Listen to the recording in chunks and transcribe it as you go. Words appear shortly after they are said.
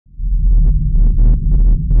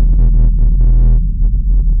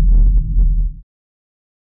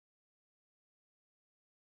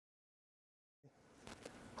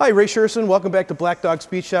Hi, Ray Sherson. Welcome back to Blackdog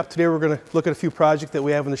Speedshop. Today we're going to look at a few projects that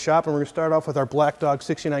we have in the shop, and we're going to start off with our Blackdog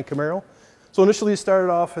 69 Camaro. So initially it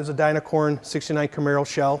started off as a Dynacorn 69 Camaro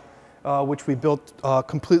shell, which we built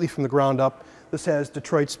completely from the ground up. This has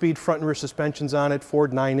Detroit Speed front and rear suspensions on it,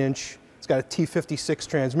 Ford 9-inch. It's got a T56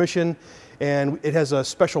 transmission, and it has a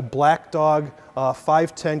special Blackdog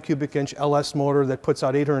 510 cubic inch LS motor that puts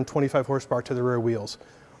out 825 horsepower to the rear wheels.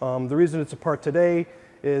 The reason it's a part today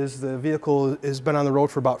is the vehicle has been on the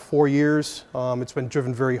road for about 4 years. It's been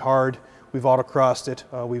driven very hard. We've autocrossed it.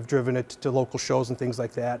 We've driven it to local shows and things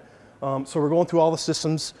like that. So we're going through all the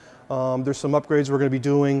systems. There's some upgrades we're going to be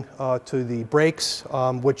doing to the brakes,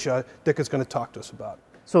 which Dick is going to talk to us about.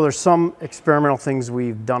 So there's some experimental things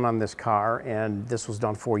we've done on this car, and this was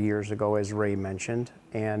done 4 years ago, as Ray mentioned.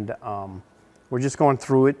 And we're just going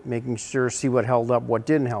through it, making sure, see what held up, what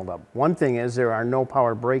didn't hold up. One thing is there are no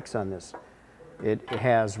power brakes on this. It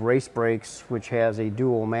has race brakes, which has a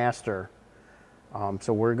dual master.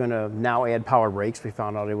 So we're going to now add power brakes. We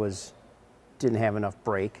found out didn't have enough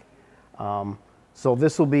brake. So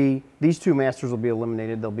these two masters will be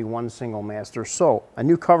eliminated. There'll be one single master. So a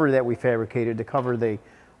new cover that we fabricated to cover the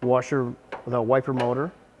washer, the wiper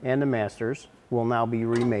motor, and the masters will now be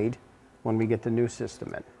remade when we get the new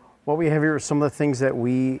system in. What we have here are some of the things that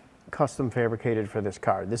we custom fabricated for this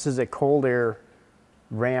car. This is a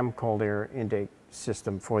Ram cold air intake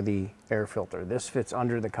system for the air filter. This fits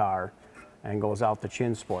under the car and goes out the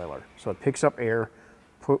chin spoiler. So it picks up air,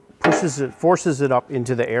 forces it up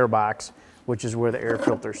into the air box, which is where the air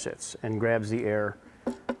filter sits, and grabs the air.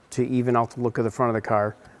 To even out the look of the front of the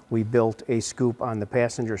car, we built a scoop on the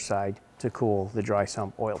passenger side to cool the dry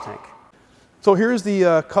sump oil tank. So here's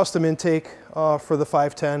the custom intake for the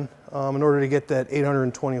 510. In order to get that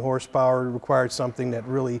 820 horsepower, it required something that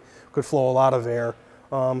really could flow a lot of air.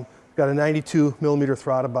 Got a 92 millimeter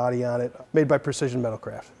throttle body on it, made by Precision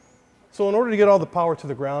Metalcraft. So in order to get all the power to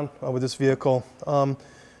the ground with this vehicle,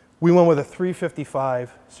 we went with a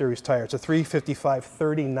 355 series tire. It's a 355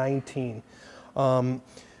 3019.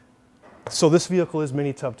 So this vehicle is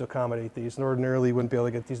mini tub to accommodate these, and ordinarily you wouldn't be able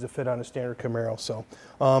to get these to fit on a standard Camaro. So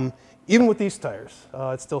even with these tires,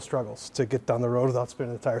 it still struggles to get down the road without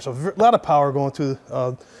spinning the tire. So a lot of power going through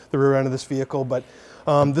the rear end of this vehicle, but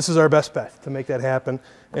this is our best bet to make that happen,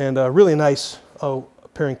 and a really nice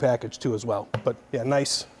pairing package too as well. But yeah,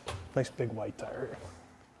 nice big white tire.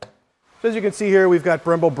 So as you can see here, we've got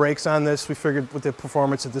Brembo brakes on this. We figured with the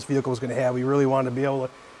performance that this vehicle was going to have, we really wanted to be able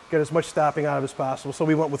to get as much stopping out of it as possible. So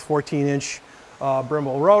we went with 14-inch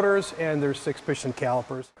Brembo rotors, and there's 6-piston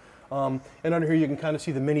calipers. And under here you can kind of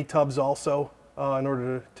see the mini tubs also in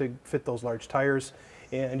order to fit those large tires.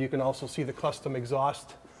 And you can also see the custom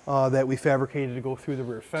exhaust that we fabricated to go through the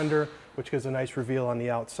rear fender, which gives a nice reveal on the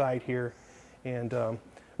outside here. And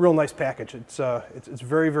real nice package. It's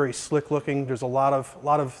very, very slick looking. There's a lot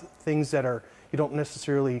of things that you don't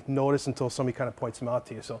necessarily notice until somebody kind of points them out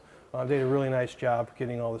to you. So they did a really nice job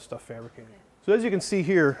getting all this stuff fabricated. So as you can see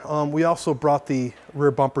here, we also brought the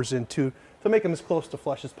rear bumpers in too, to make them as close to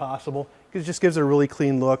flush as possible. It just gives it a really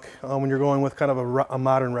clean look. When you're going with kind of a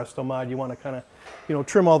modern resto mod, you want to kind of,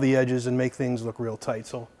 trim all the edges and make things look real tight.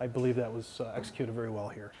 So I believe that was executed very well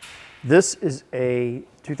here. This is a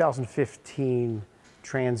 2015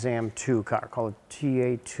 Trans Am 2 car called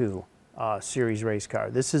TA2 series race car.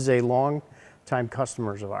 This is a long-time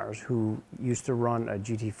customer of ours who used to run a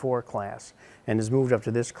GT4 class and has moved up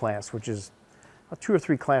to this class, which is 2 or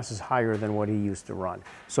 3 classes higher than what he used to run.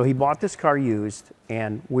 So he bought this car used,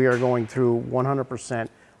 and we are going through 100%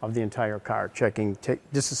 of the entire car, checking,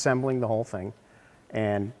 disassembling the whole thing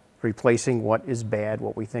and replacing what is bad,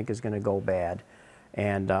 what we think is going to go bad,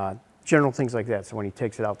 and general things like that. So when he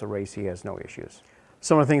takes it out to race, he has no issues.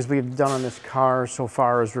 Some of the things we've done on this car so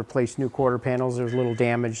far is replace new quarter panels. There's a little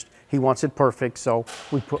damaged. He wants it perfect, so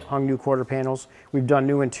we hung new quarter panels. We've done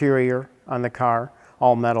new interior on the car,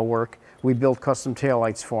 all metal work. We built custom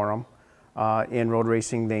taillights for them. In road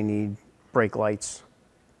racing, they need brake lights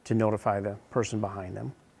to notify the person behind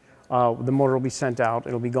them. The motor will be sent out.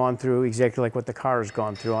 It'll be gone through exactly like what the car has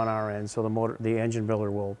gone through on our end. So the engine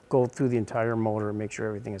builder will go through the entire motor and make sure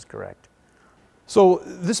everything is correct. So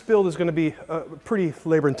this build is going to be pretty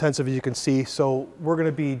labor intensive, as you can see. So we're going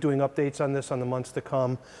to be doing updates on this on the months to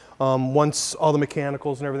come. Once all the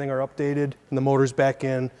mechanicals and everything are updated and the motor's back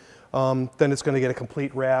in, then it's going to get a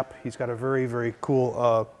complete wrap. He's got a very, very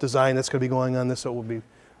cool design that's going to be going on this. So we'll be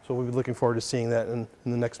looking forward to seeing that in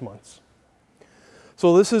the next months.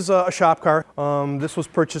 So this is a shop car. This was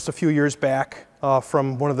purchased a few years back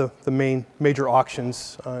from one of the major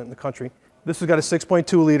auctions in the country. This has got a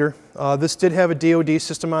 6.2 liter. This did have a DOD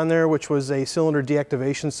system on there, which was a cylinder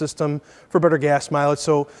deactivation system for better gas mileage.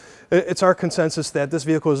 So it's our consensus that this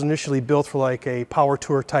vehicle was initially built for like a power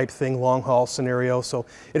tour type thing, long haul scenario. So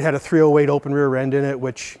it had a 308 open rear end in it,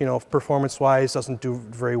 which, you know, performance wise doesn't do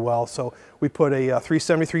very well. So we put a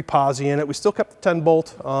 373 posi in it. We still kept the 10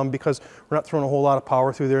 bolt because we're not throwing a whole lot of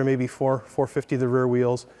power through there, maybe 450 the rear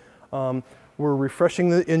wheels. We're refreshing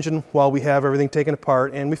the engine while we have everything taken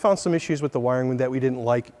apart, and we found some issues with the wiring that we didn't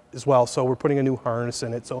like as well, so we're putting a new harness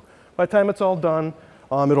in it. So by the time it's all done,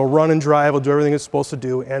 it'll run and drive, it'll do everything it's supposed to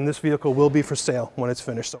do, and this vehicle will be for sale when it's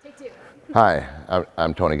finished. So. Hi,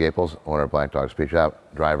 I'm Tony Gaples, owner of Blackdog Speedshop,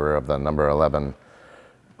 driver of the number 11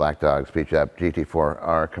 Blackdog Speedshop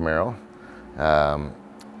GT4R Camaro.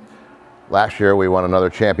 Last year we won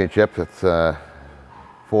another championship. It's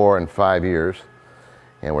 4 and 5 years.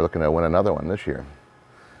 And we're looking to win another one this year.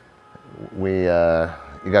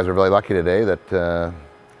 You guys are really lucky today that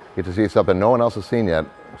get to see something no one else has seen yet,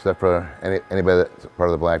 except for anybody that's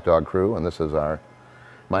part of the Blackdog crew. And this is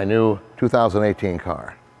my new 2018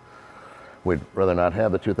 car. We'd rather not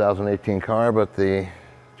have the 2018 car, but the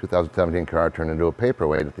 2017 car turned into a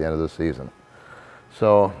paperweight at the end of the season.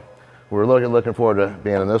 So we're looking forward to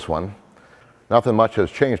being in this one. Nothing much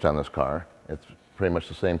has changed on this car. It's pretty much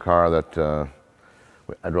the same car that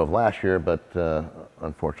I drove last year, but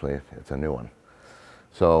unfortunately it's a new one.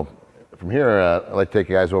 So from here, I'd like to take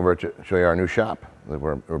you guys over to show you our new shop that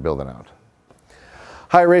we're building out.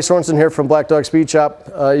 Hi, Ray Sorensen here from Blackdog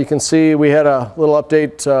Speedshop. You can see we had a little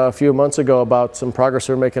update a few months ago about some progress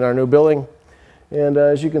we're making in our new building. And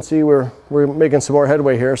as you can see, we're making some more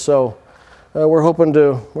headway here. So we're hoping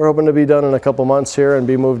to be done in a couple months here and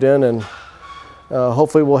be moved in, and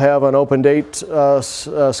hopefully we'll have an open date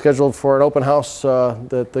scheduled for an open house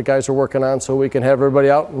that the guys are working on, so we can have everybody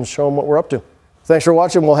out and show them what we're up to. Thanks for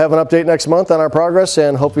watching. We'll have an update next month on our progress,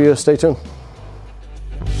 and hope you stay tuned.